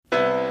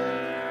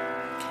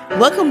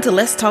Welcome to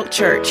Let's Talk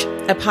Church,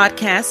 a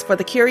podcast for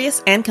the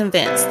curious and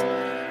convinced.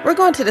 We're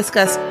going to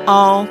discuss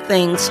all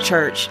things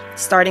church,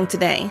 starting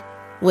today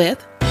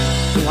with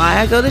why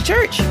I go to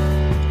church.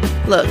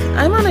 Look,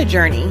 I'm on a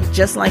journey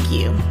just like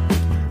you,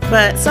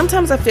 but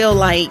sometimes I feel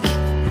like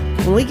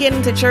when we get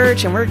into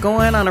church and we're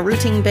going on a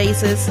routine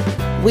basis,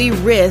 we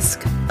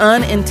risk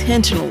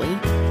unintentionally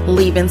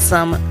leaving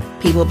some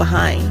people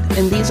behind.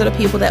 And these are the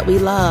people that we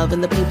love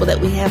and the people that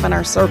we have in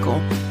our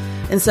circle.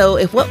 And so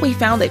if what we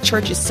found at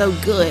church is so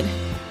good,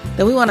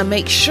 then we want to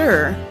make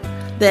sure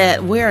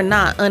that we're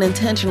not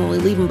unintentionally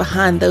leaving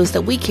behind those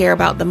that we care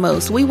about the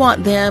most. We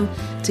want them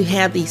to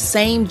have the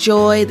same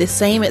joy, the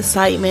same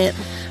excitement,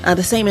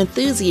 the same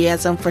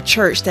enthusiasm for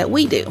church that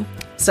we do.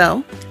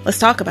 So let's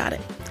talk about it.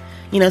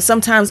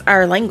 Sometimes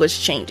our language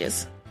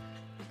changes.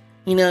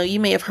 You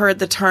may have heard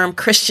the term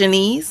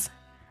Christianese.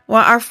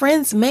 Well, our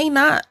friends may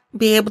not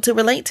be able to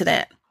relate to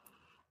that.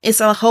 It's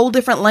a whole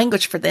different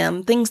language for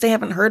them, things they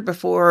haven't heard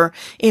before. Or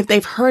if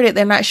they've heard it,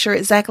 they're not sure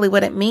exactly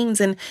what it means.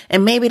 And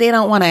maybe they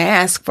don't want to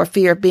ask for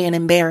fear of being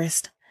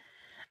embarrassed.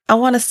 I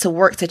want us to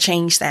work to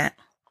change that.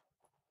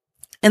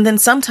 And then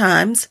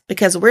sometimes,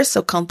 because we're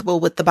so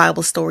comfortable with the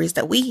Bible stories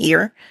that we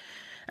hear,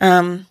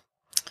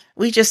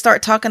 we just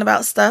start talking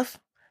about stuff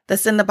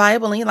that's in the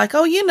Bible. And you're like,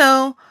 oh,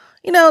 the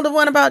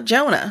one about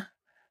Jonah.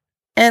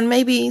 And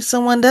maybe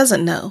someone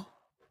doesn't know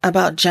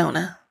about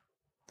Jonah.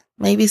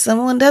 Maybe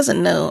someone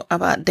doesn't know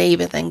about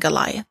David and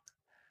Goliath.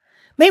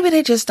 Maybe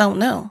they just don't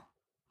know.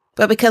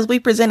 But because we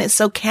present it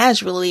so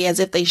casually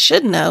as if they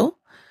should know,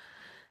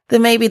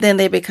 then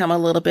they become a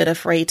little bit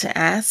afraid to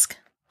ask.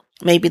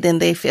 Maybe then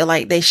they feel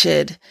like they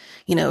should,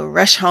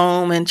 rush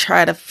home and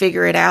try to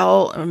figure it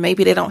out. Or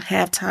maybe they don't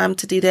have time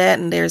to do that.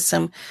 And there's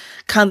some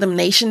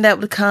condemnation that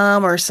would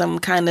come, or some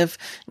kind of,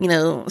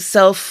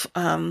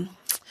 self-torment,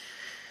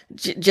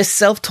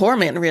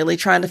 really,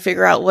 trying to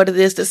figure out what it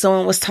is that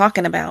someone was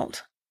talking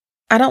about.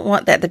 I don't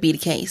want that to be the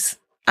case.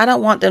 I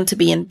don't want them to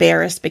be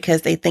embarrassed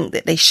because they think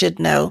that they should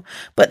know,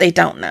 but they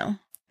don't know.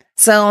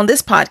 So on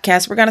this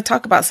podcast, we're going to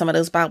talk about some of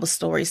those Bible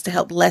stories to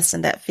help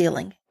lessen that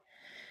feeling.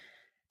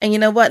 And you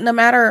know what? No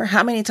matter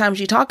how many times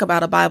you talk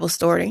about a Bible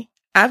story,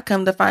 I've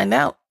come to find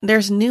out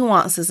there's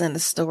nuances in the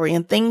story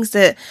and things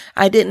that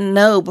I didn't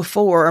know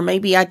before, or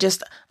maybe I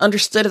just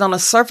understood it on a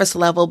surface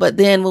level. But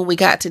then when we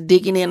got to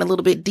digging in a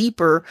little bit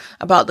deeper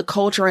about the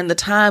culture and the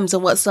times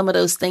and what some of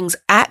those things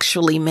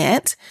actually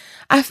meant,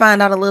 I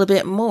find out a little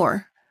bit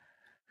more.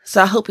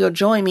 So I hope you'll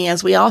join me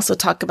as we also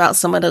talk about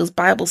some of those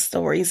Bible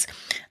stories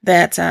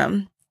that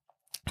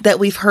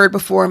we've heard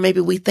before. Maybe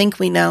we think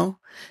we know.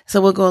 So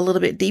we'll go a little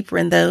bit deeper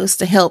in those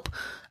to help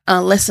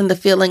lessen the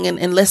feeling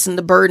and lessen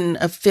the burden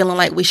of feeling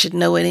like we should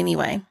know it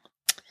anyway.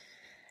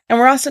 And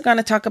we're also going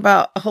to talk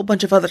about a whole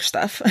bunch of other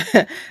stuff.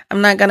 I'm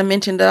not going to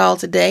mention it all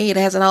today. It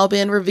hasn't all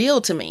been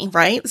revealed to me,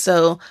 right?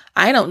 So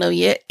I don't know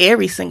yet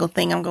every single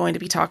thing I'm going to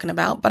be talking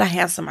about, but I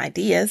have some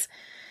ideas.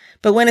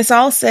 But when it's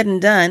all said and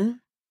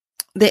done,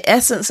 the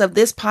essence of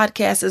this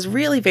podcast is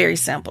really very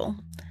simple.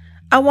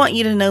 I want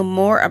you to know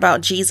more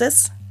about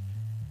Jesus,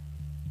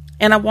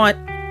 and I want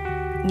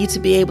you to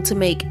be able to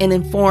make an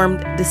informed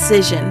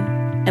decision,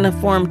 an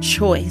informed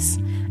choice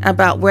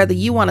about whether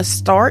you want to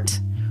start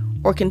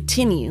or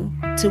continue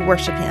to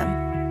worship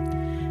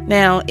Him.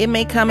 Now, it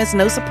may come as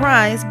no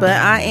surprise, but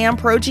I am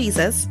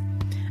pro-Jesus.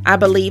 I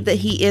believe that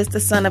He is the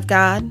Son of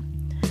God.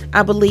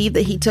 I believe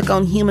that He took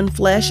on human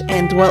flesh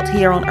and dwelt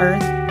here on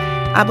earth.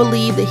 I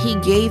believe that He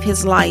gave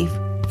His life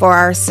for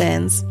our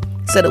sins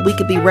so that we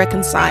could be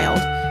reconciled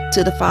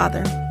to the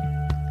Father.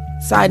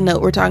 Side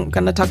note, we're going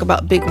to talk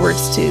about big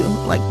words too,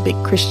 like big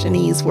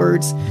Christianese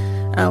words.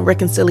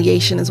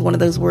 Reconciliation is one of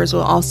those words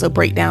we'll also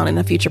break down in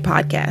a future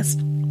podcast.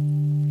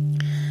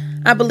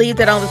 I believe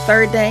that on the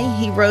third day,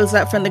 He rose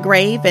up from the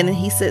grave and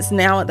He sits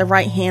now at the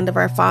right hand of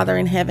our Father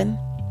in heaven.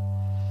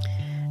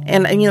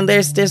 And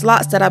there's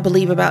lots that I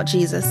believe about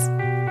Jesus.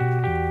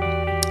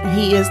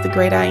 He is the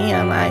great I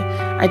am.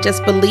 I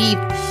just believe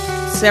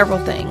several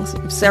things,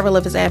 several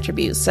of His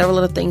attributes, several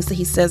of the things that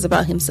He says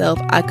about Himself,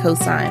 I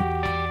co-sign.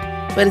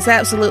 But it's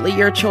absolutely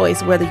your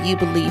choice whether you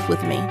believe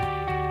with me.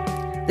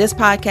 This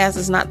podcast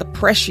is not to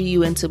pressure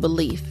you into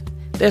belief.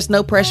 There's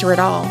no pressure at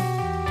all.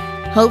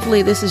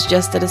 Hopefully this is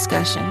just a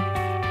discussion.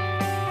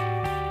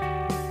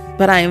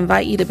 But I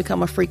invite you to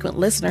become a frequent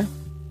listener,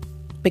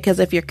 because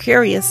if you're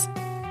curious,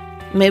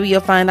 maybe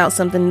you'll find out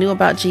something new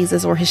about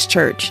Jesus or His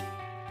church,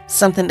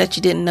 something that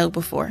you didn't know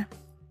before,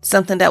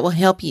 something that will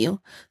help you,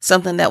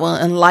 something that will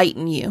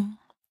enlighten you.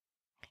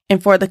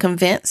 And for the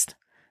convinced,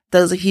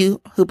 those of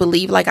you who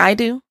believe like I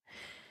do,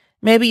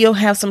 maybe you'll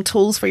have some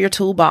tools for your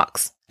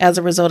toolbox as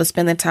a result of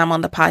spending time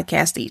on the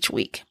podcast each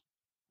week.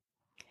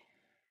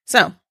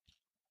 So,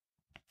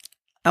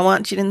 I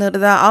want you to know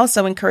that I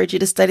also encourage you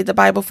to study the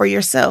Bible for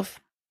yourself.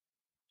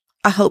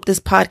 I hope this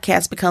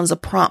podcast becomes a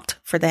prompt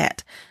for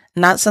that.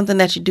 Not something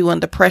that you do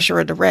under pressure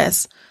or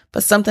duress,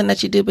 but something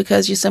that you do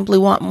because you simply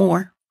want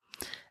more.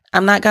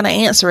 I'm not going to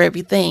answer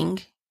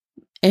everything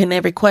and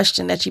every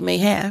question that you may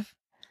have,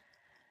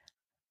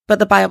 but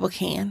the Bible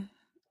can.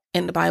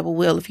 and the Bible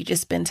will if you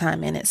just spend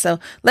time in it. So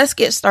let's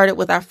get started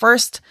with our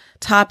first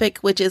topic,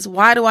 which is,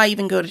 why do I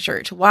even go to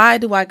church? Why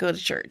do I go to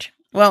church?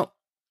 Well,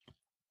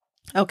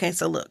 okay,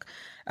 so look,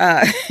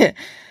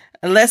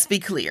 let's be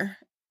clear.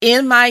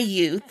 In my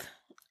youth,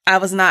 I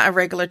was not a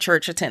regular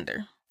church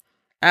attender.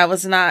 I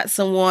was not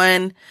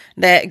someone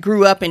that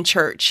grew up in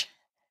church.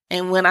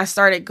 And when I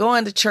started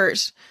going to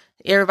church,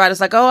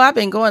 everybody's like, oh, I've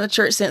been going to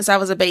church since I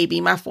was a baby.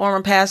 My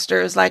former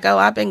pastor is like, oh,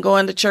 I've been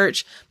going to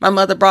church. My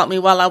mother brought me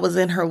while I was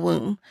in her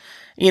womb,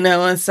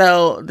 and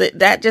so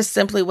that just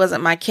simply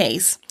wasn't my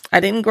case. I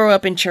didn't grow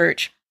up in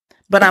church,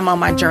 but I'm on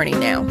my journey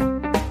now.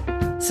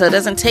 So it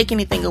doesn't take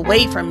anything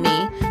away from me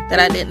that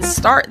I didn't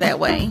start that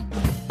way.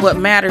 What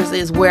matters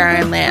is where I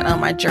am at on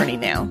my journey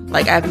now.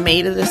 Like, I've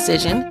made a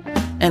decision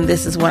and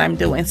this is what I'm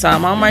doing. So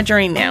I'm on my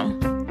journey now.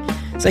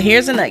 So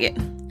here's a nugget.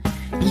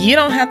 You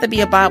don't have to be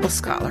a Bible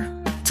scholar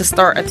to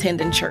start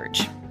attending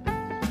church.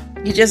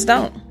 You just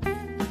don't.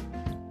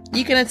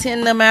 You can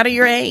attend no matter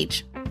your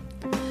age.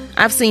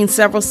 I've seen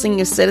several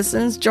senior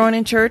citizens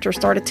joining church or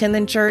start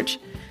attending church.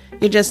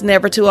 You're just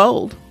never too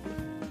old.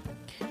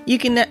 You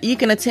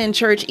can attend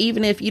church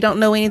even if you don't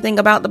know anything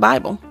about the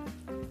Bible.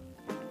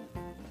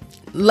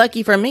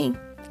 Lucky for me,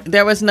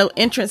 there was no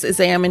entrance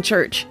exam in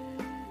church.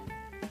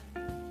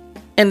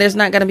 And there's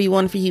not going to be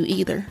one for you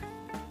either.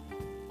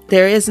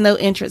 There is no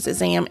entrance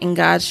exam in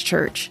God's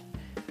church.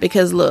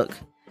 Because look,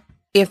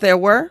 if there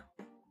were,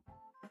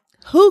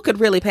 who could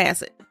really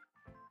pass it?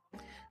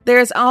 There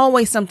is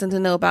always something to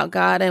know about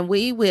God, and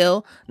we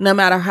will, no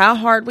matter how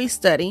hard we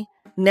study,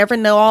 never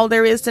know all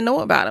there is to know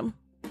about Him.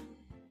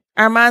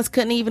 Our minds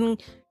couldn't even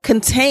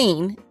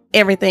contain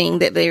everything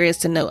that there is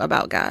to know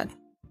about God.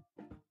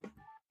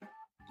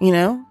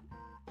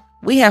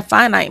 We have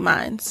finite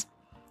minds.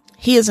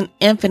 He is an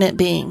infinite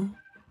being.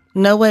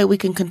 No way we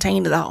can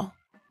contain it all.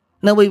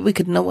 No way we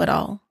could know it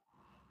all.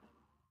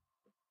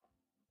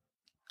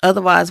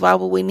 Otherwise, why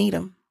would we need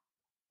Him?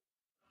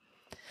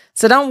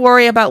 So don't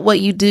worry about what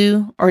you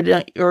do or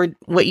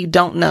what you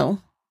don't know.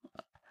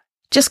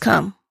 Just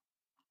come.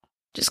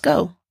 Just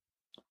go.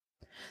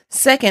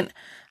 Second,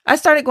 I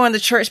started going to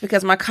church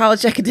because my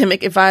college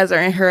academic advisor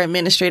and her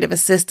administrative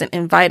assistant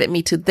invited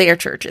me to their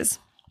churches.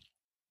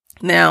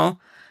 Now,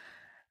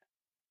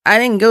 I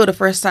didn't go the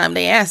first time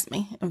they asked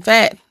me. In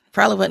fact,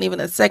 probably wasn't even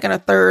the second or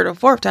third or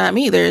fourth time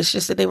either. It's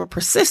just that they were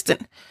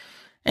persistent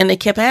and they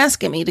kept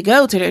asking me to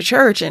go to their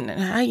church. And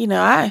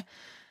I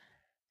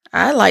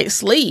like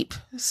sleep.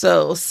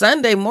 So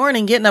Sunday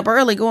morning, getting up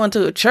early, going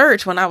to a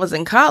church when I was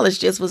in college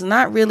just was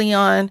not really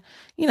on,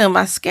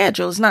 my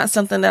schedule. It's not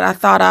something that I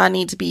thought I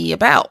need to be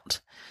about.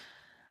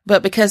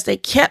 But because they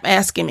kept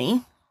asking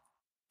me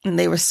and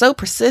they were so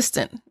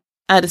persistent,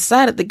 I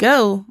decided to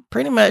go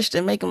pretty much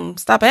to make them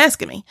stop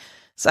asking me.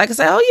 So I could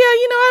say, oh yeah,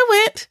 I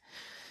went.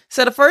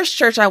 So the first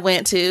church I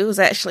went to was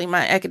actually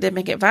my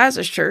academic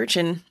advisor's church.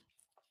 And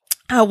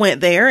I went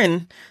there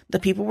and the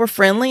people were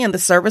friendly and the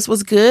service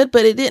was good,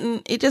 but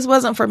it just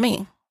wasn't for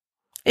me.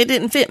 It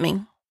didn't fit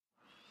me.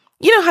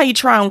 You know how you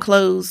try on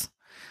clothes?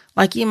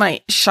 Like you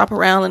might shop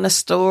around in a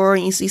store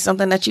and you see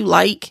something that you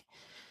like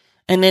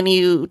and then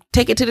you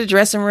take it to the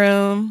dressing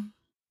room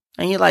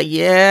and you're like,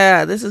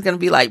 yeah, this is going to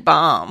be like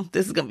bomb.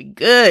 This is going to be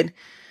good.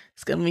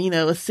 It's going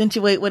to,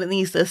 accentuate what it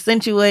needs to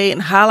accentuate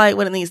and highlight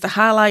what it needs to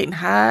highlight and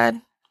hide.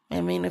 I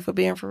mean, if we're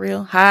being for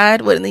real,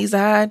 hide what it needs to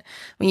hide.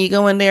 When you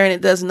go in there and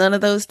it does none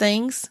of those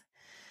things,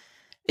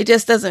 it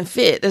just doesn't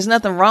fit. There's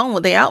nothing wrong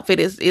with the outfit.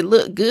 It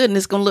looked good and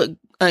it's going to look,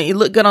 it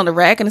look good on the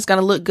rack and it's going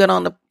to look good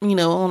on the,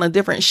 on a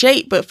different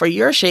shape. But for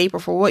your shape or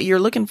for what you're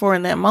looking for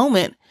in that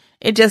moment,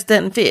 it just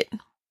doesn't fit.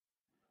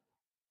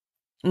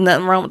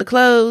 Nothing wrong with the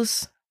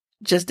clothes,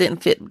 just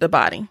didn't fit the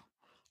body.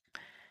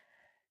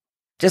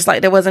 Just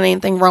like there wasn't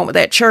anything wrong with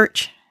that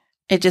church.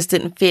 It just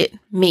didn't fit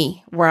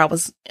me where I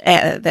was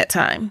at that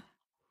time.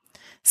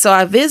 So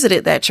I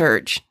visited that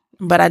church,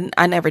 but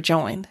I never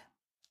joined.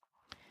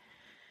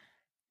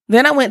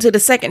 Then I went to the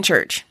second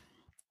church.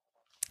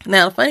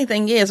 Now, the funny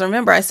thing is,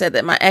 remember I said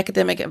that my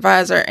academic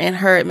advisor and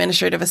her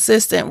administrative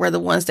assistant were the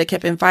ones that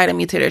kept inviting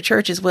me to their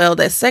churches. Well,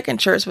 that second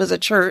church was a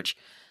church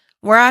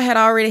where I had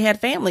already had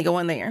family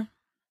going there.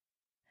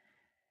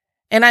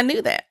 And I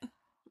knew that.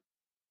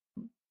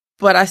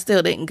 But I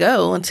still didn't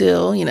go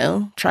until,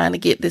 trying to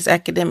get this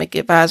academic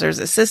advisor's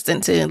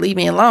assistant to leave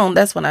me alone.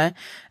 That's when I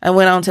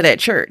went on to that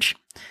church.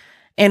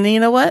 And you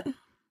know what?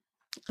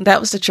 That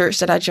was the church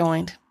that I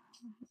joined.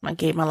 I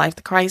gave my life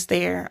to Christ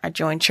there. I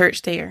joined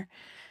church there.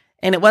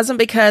 And it wasn't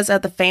because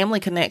of the family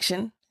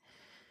connection,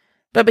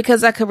 but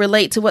because I could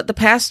relate to what the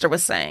pastor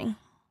was saying.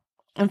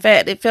 In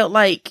fact, it felt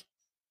like,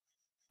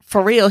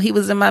 for real, he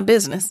was in my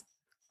business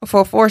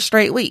for 4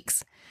 straight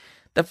weeks.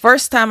 The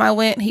first time I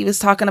went, he was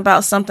talking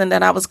about something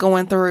that I was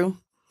going through,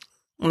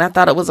 and I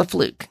thought it was a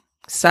fluke.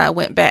 So I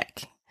went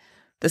back.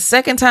 The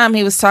second time,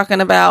 he was talking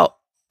about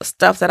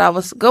stuff that I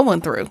was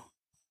going through,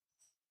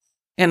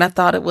 and I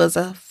thought it was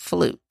a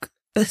fluke.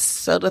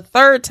 So the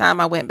third time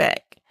I went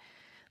back,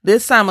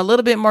 this time a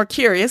little bit more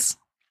curious,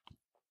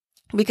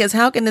 because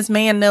how can this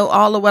man know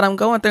all of what I'm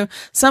going through?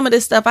 Some of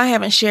this stuff I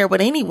haven't shared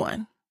with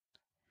anyone.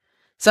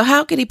 So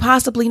how could he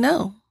possibly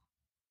know?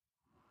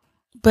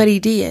 But he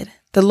did.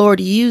 The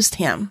Lord used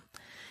him,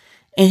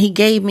 and he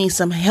gave me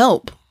some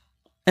help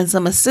and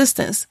some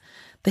assistance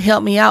to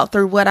help me out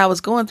through what I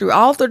was going through,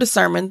 all through the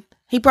sermon.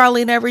 He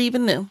probably never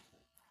even knew.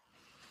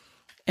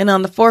 And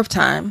on the fourth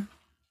time,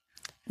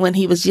 when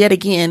he was yet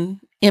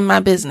again in my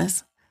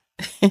business,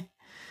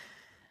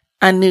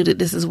 I knew that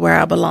this is where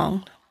I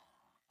belonged.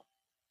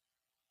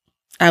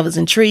 I was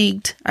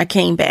intrigued. I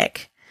came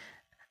back.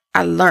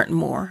 I learned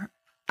more.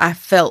 I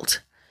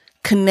felt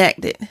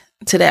connected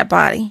to that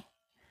body.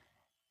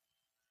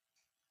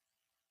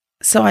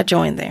 So I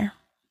joined there.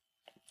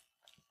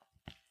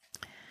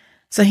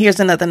 So here's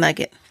another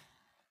nugget.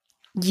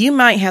 You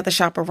might have to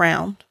shop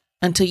around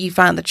until you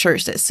find the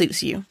church that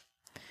suits you.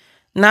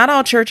 Not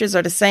all churches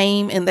are the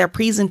same in their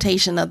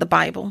presentation of the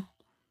Bible.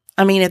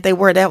 I mean, if they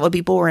were, that would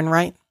be boring,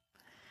 right?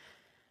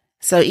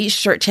 So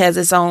each church has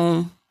its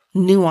own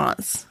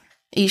nuance.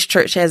 Each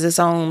church has its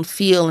own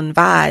feel and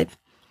vibe.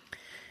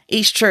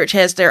 Each church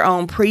has their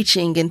own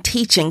preaching and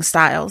teaching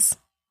styles.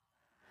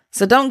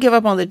 So don't give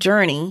up on the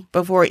journey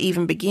before it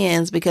even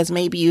begins because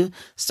maybe you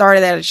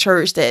started at a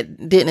church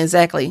that didn't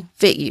exactly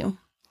fit you.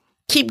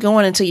 Keep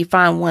going until you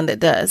find one that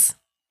does.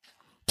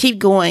 Keep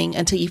going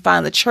until you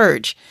find the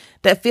church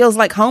that feels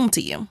like home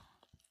to you.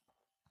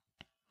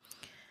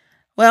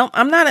 Well,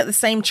 I'm not at the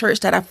same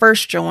church that I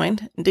first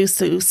joined due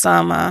to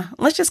some,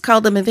 let's just call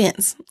them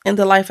events in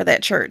the life of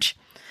that church.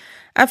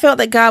 I felt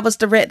that God was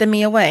directing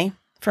me away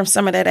from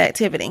some of that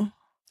activity.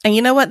 And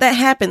you know what? That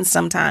happens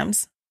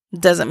sometimes.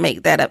 Doesn't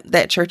make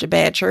that church a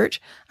bad church.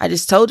 I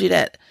just told you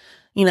that,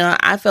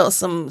 I felt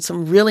some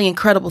really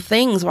incredible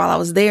things while I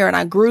was there, and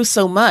I grew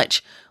so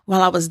much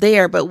while I was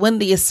there. But when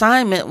the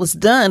assignment was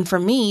done for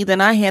me,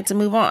 then I had to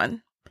move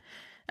on.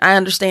 I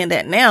understand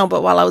that now,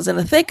 but while I was in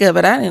the thick of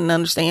it, I didn't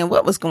understand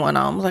what was going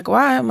on. I was like,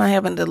 why am I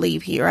having to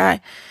leave here?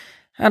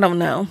 I don't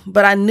know,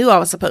 but I knew I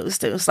was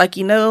supposed to. It's like,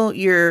 you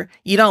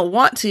don't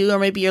want to, or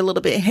maybe you're a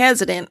little bit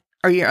hesitant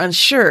or you're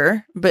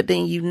unsure, but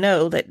then you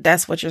know that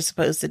that's what you're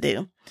supposed to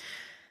do.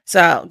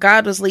 So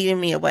God was leading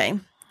me away.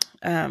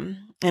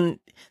 And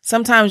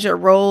sometimes your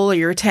role or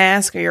your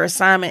task or your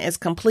assignment is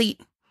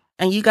complete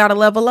and you got to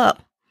level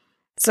up.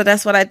 So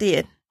that's what I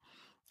did.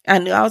 I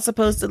knew I was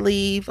supposed to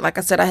leave. Like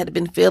I said, I had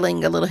been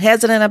feeling a little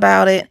hesitant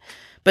about it,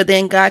 but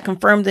then God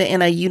confirmed it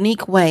in a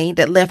unique way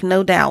that left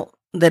no doubt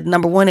that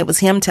number one, it was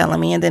him telling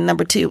me. And then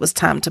number two, it was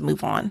time to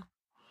move on.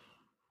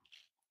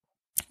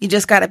 You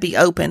just got to be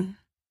open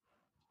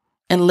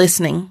and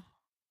listening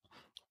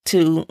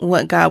to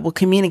what God will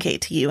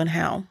communicate to you and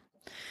how.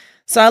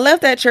 So I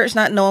left that church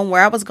not knowing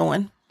where I was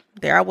going.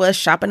 There I was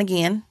shopping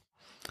again.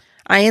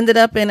 I ended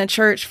up in a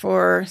church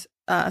for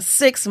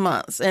 6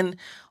 months. And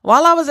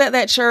while I was at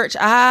that church,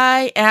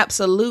 I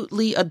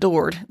absolutely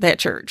adored that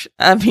church.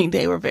 I mean,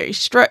 they were very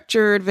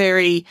structured,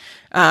 very,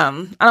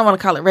 I don't want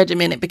to call it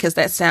regimented because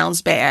that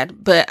sounds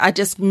bad, but I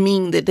just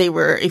mean that they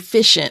were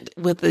efficient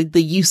with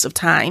the use of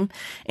time.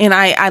 And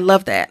I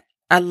love that.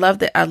 I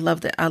loved it. I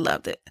loved it. I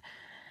loved it.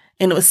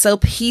 And it was so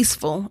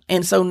peaceful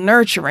and so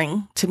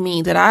nurturing to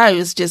me that I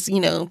was just,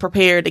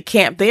 prepared to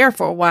camp there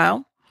for a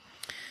while.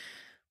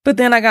 But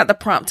then I got the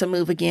prompt to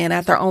move again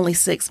after only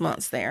 6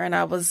 months there. And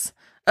I was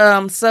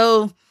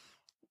so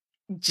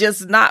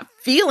just not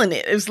feeling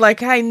it. It was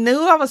like I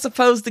knew I was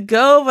supposed to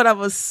go, but I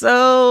was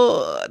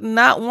so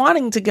not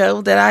wanting to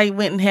go that I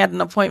went and had an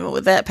appointment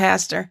with that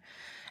pastor.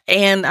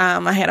 And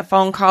I had a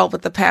phone call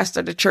with the pastor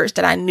of the church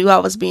that I knew I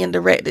was being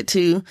directed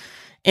to.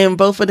 And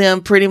both of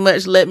them pretty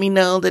much let me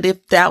know that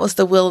if that was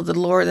the will of the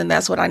Lord, then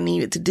that's what I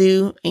needed to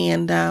do.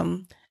 And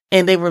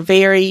they were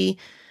very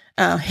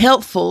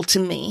helpful to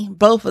me.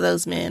 Both of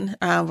those men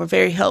were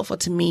very helpful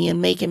to me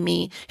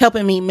in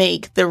helping me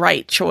make the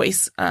right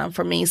choice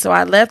for me. So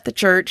I left the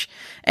church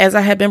as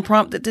I had been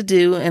prompted to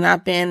do. And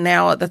I've been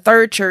now at the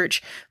third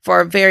church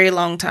for a very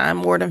long time,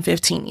 more than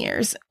 15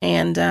 years.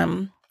 And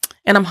I'm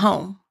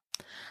home.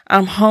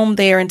 I'm home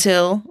there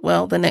until,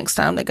 the next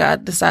time that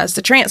God decides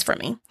to transfer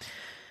me.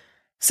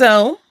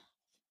 So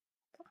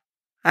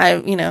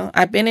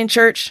I've been in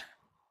church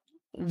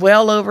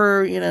well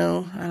over, a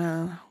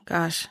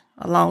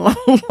long,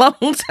 long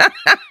time.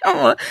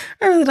 I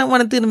really don't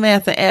want to do the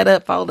math and add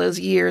up all those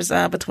years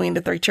between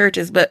the three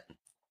churches, but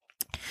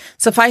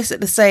suffice it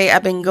to say,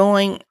 I've been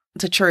going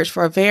to church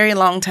for a very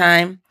long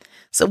time.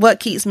 So what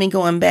keeps me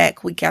going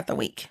back week after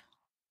week?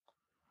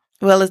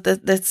 Well,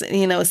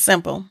 it's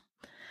simple.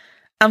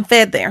 I'm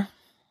fed there.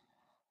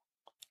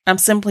 I'm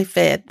simply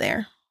fed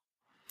there.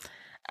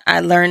 I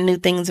learn new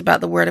things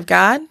about the Word of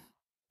God,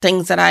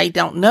 things that I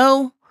don't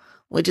know,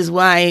 which is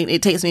why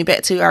it takes me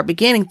back to our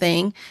beginning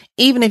thing.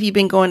 Even if you've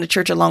been going to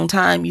church a long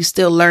time, you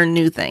still learn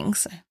new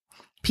things.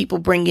 People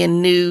bring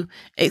in new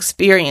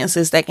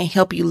experiences that can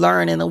help you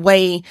learn in a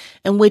way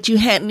in which you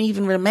hadn't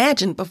even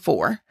imagined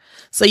before.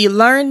 So you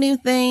learn new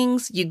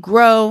things, you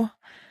grow.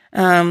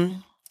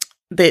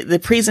 The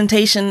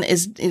presentation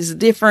is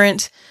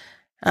different.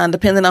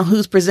 Depending on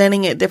who's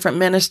presenting it, different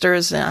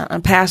ministers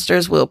and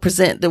pastors will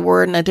present the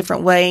word in a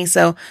different way.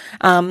 So,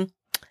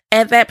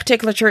 At that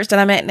particular church that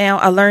I'm at now,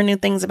 I learned new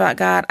things about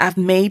God. I've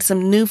made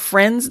some new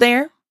friends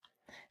there,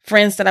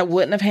 friends that I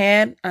wouldn't have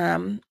had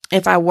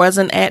if I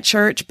wasn't at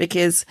church,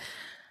 because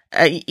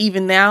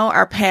even now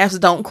our paths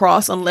don't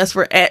cross unless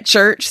we're at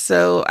church.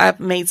 So I've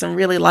made some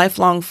really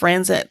lifelong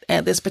friends at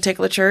this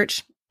particular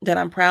church that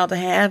I'm proud to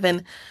have.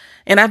 And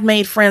I've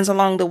made friends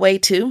along the way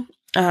too,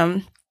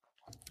 from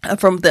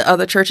the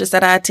other churches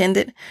that I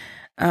attended.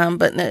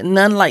 But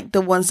none like the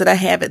ones that I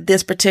have at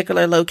this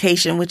particular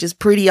location, which is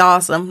pretty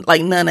awesome.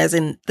 Like none as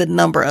in the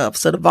number of,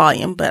 so the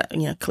volume, but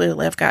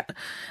clearly I've got,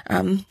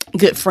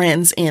 good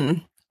friends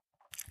in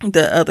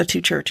the other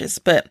two churches,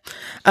 but,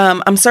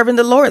 I'm serving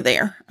the Lord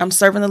there. I'm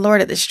serving the Lord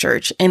at this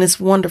church, and it's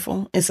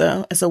wonderful. It's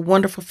a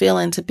wonderful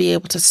feeling to be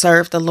able to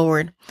serve the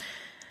Lord.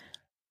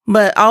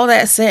 But all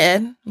that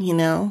said,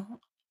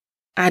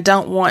 I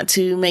don't want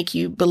to make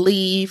you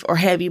believe or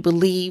have you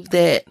believe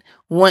that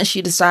once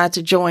you decide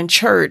to join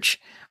church,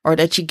 or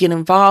that you get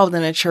involved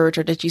in a church,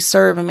 or that you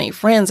serve and make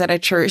friends at a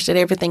church, that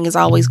everything is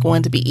always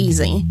going to be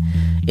easy.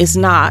 It's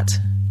not,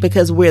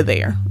 because we're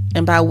there.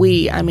 And by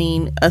we, I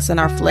mean us in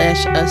our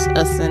flesh, us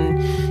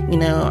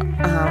in,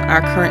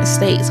 our current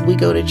states. We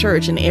go to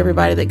church, and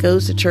everybody that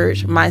goes to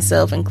church,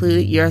 myself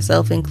included,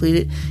 yourself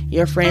included,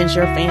 your friends,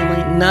 your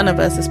family, none of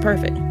us is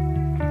perfect.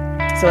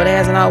 So it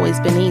hasn't always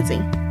been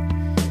easy.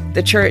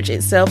 The church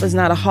itself is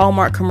not a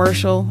Hallmark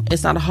commercial.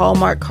 It's not a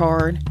Hallmark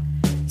card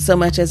so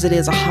much as it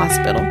is a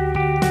hospital.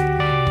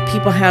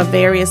 People have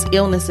various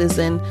illnesses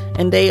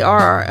and they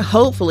are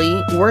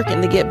hopefully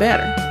working to get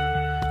better.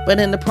 But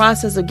in the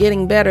process of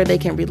getting better, they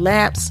can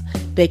relapse,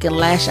 they can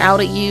lash out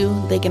at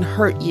you, they can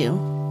hurt you.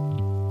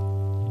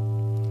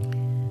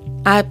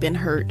 I've been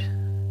hurt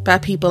by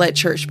people at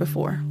church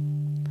before.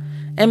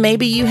 And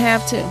maybe you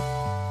have too.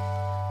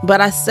 But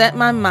I set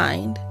my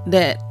mind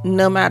that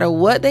no matter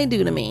what they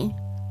do to me,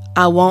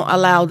 I won't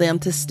allow them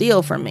to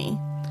steal from me.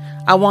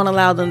 I won't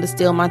allow them to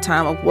steal my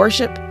time of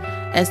worship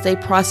as they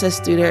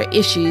process through their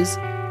issues.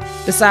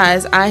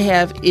 Besides, I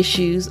have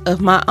issues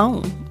of my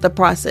own to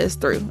process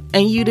through,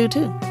 and you do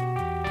too.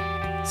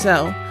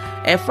 So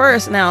at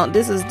first, now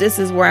this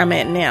is where I'm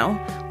at now.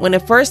 When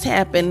it first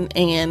happened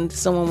and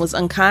someone was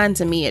unkind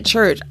to me at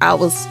church, I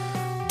was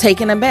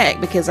taken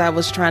aback, because I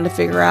was trying to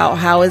figure out,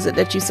 how is it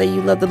that you say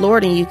you love the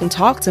Lord and you can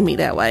talk to me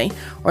that way,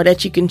 or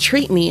that you can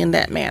treat me in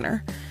that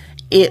manner?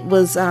 It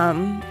was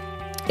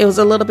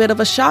a little bit of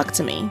a shock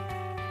to me.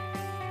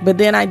 But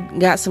then I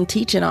got some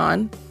teaching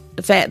on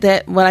the fact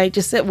that what I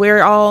just said,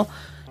 we're all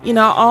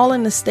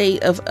in the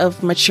state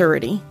of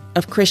maturity,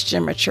 of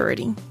Christian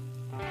maturity.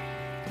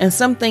 And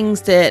some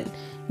things that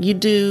you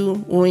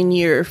do when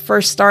you're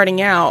first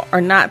starting out are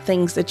not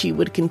things that you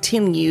would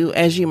continue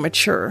as you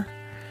mature.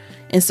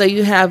 And so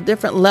you have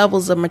different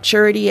levels of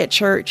maturity at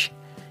church.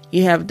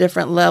 You have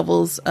different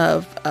levels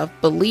of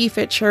belief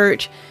at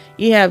church.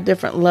 You have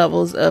different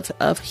levels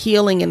of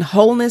healing and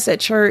wholeness at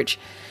church.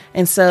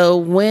 And so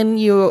when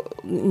you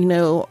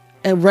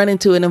run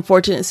into an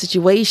unfortunate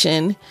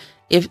situation,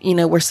 if,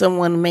 where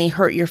someone may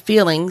hurt your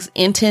feelings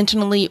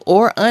intentionally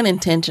or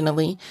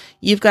unintentionally,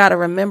 you've got to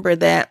remember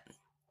that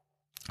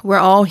we're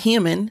all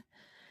human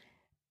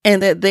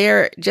and that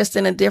they're just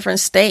in a different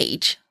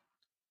stage.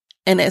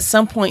 And at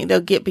some point they'll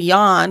get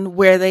beyond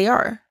where they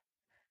are.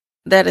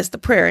 That is the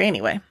prayer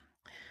anyway.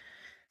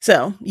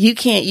 So you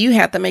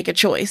have to make a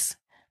choice.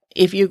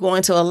 If you're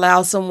going to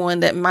allow someone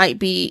that might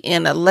be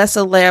in a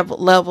lesser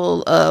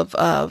level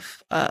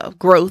of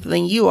growth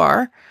than you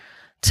are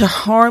to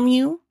harm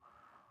you,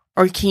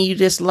 or can you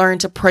just learn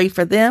to pray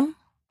for them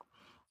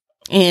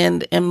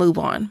and move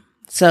on?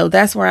 So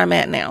that's where I'm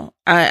at now.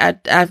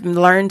 I've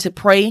learned to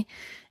pray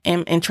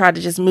and try to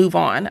just move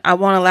on. I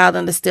won't allow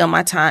them to steal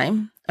my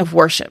time of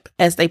worship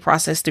as they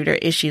process through their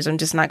issues. I'm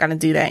just not going to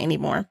do that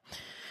anymore.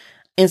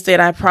 Instead,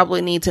 I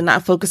probably need to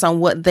not focus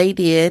on what they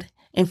did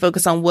and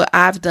focus on what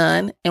I've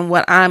done and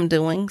what I'm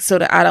doing, so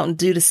that I don't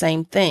do the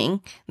same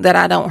thing, that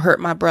I don't hurt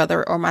my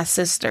brother or my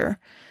sister,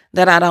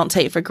 that I don't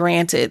take for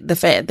granted the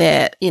fact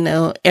that,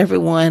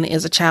 everyone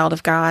is a child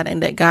of God,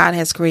 and that God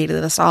has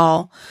created us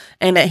all,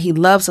 and that He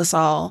loves us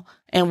all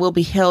and will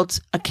be held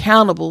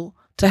accountable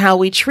to how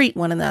we treat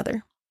one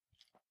another.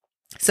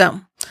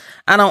 So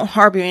I don't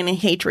harbor any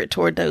hatred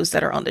toward those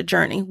that are on the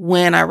journey,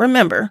 when I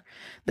remember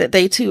that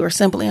they too are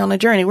simply on a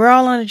journey. We're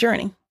all on a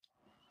journey.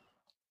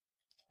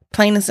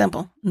 Plain and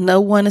simple.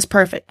 No one is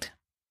perfect.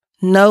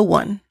 No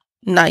one.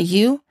 Not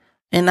you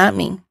and not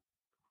me.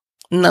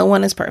 No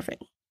one is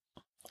perfect.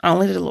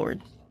 Only the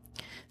Lord.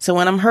 So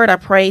when I'm hurt, I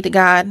pray to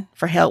God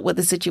for help with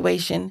the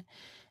situation.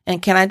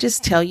 And can I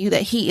just tell you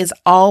that He is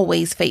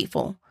always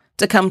faithful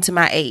to come to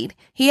my aid?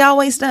 He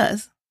always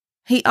does.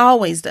 He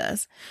always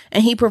does.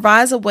 And He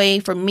provides a way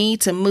for me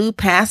to move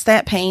past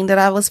that pain that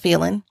I was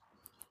feeling,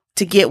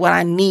 to get what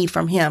I need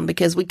from Him,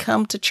 because we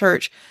come to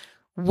church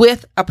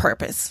with a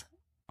purpose.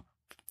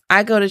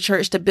 I go to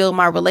church to build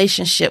my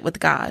relationship with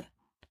God,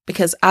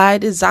 because I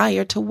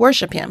desire to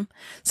worship Him.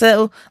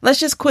 So let's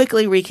just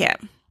quickly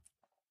recap.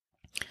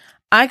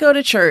 I go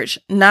to church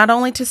not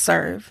only to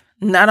serve,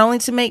 not only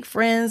to make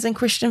friends in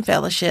Christian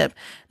fellowship,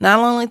 not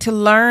only to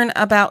learn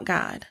about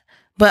God,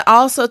 but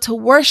also to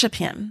worship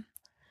him.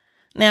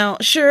 Now,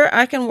 sure,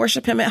 I can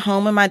worship him at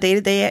home in my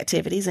day-to-day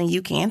activities, and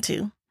you can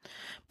too.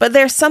 But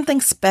there's something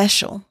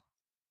special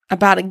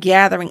about a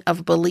gathering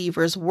of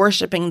believers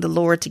worshiping the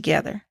Lord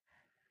together.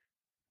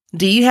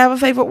 Do you have a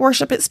favorite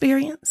worship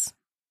experience?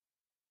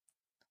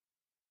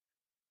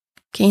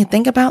 Can you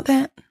think about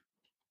that?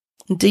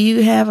 Do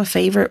you have a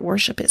favorite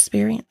worship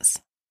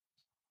experience?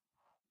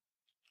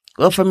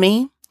 Well, for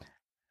me,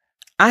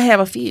 I have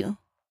a few.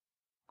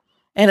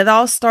 And it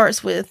all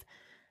starts with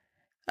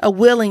a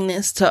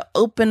willingness to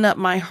open up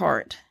my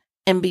heart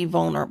and be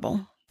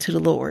vulnerable to the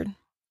Lord.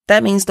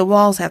 That means the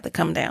walls have to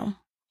come down.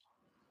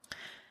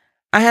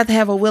 I have to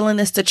have a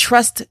willingness to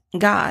trust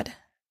God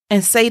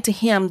and say to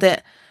him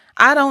that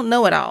I don't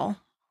know it all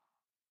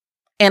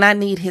and I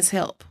need his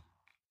help.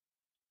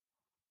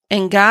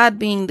 And God,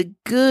 being the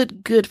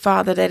good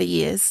Father that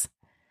he is,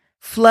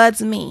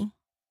 floods me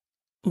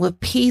with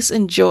peace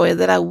and joy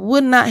that I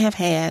would not have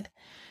had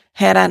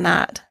I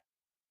not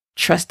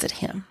trusted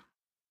him.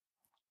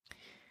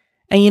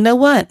 And you know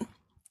what?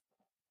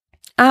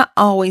 I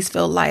always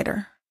feel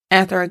lighter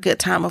after a good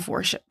time of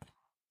worship.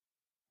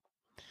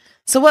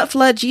 So what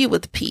floods you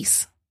with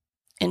peace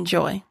and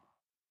joy?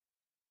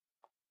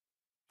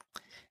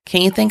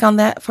 Can you think on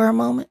that for a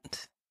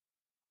moment?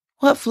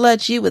 What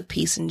floods you with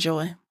peace and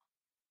joy?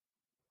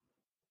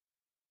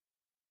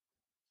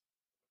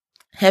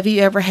 Have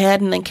you ever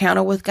had an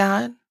encounter with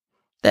God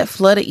that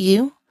flooded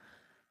you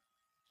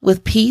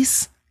with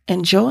peace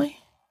and joy?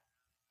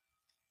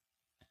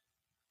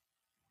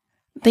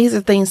 These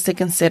are things to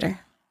consider.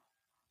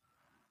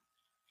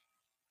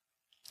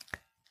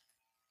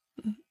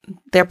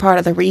 They're part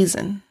of the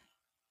reason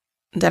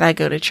that I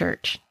go to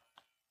church.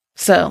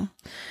 So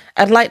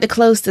I'd like to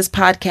close this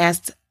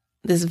podcast,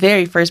 this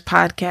very first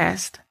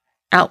podcast,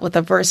 out with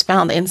a verse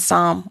found in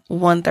Psalm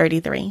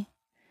 133.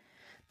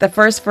 The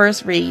first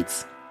verse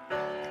reads,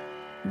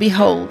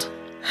 "Behold,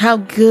 how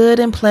good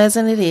and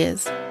pleasant it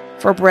is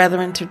for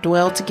brethren to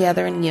dwell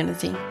together in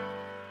unity."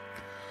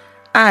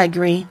 I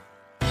agree.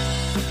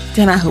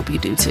 Then I hope you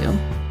do too.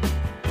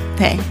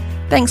 Hey,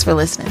 thanks for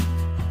listening.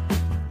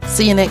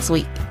 See you next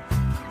week.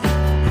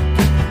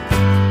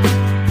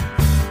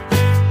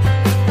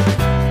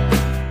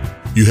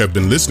 You have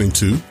been listening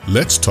to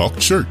Let's Talk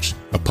Church,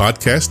 a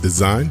podcast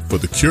designed for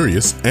the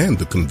curious and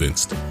the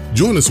convinced.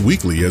 Join us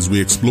weekly as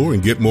we explore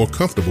and get more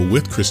comfortable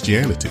with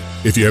Christianity.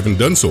 If you haven't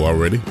done so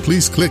already,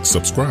 please click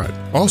subscribe.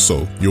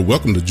 Also, you're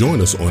welcome to join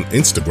us on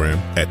Instagram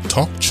at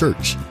Talk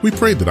Church. We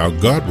pray that our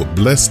God will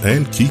bless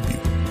and keep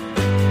you.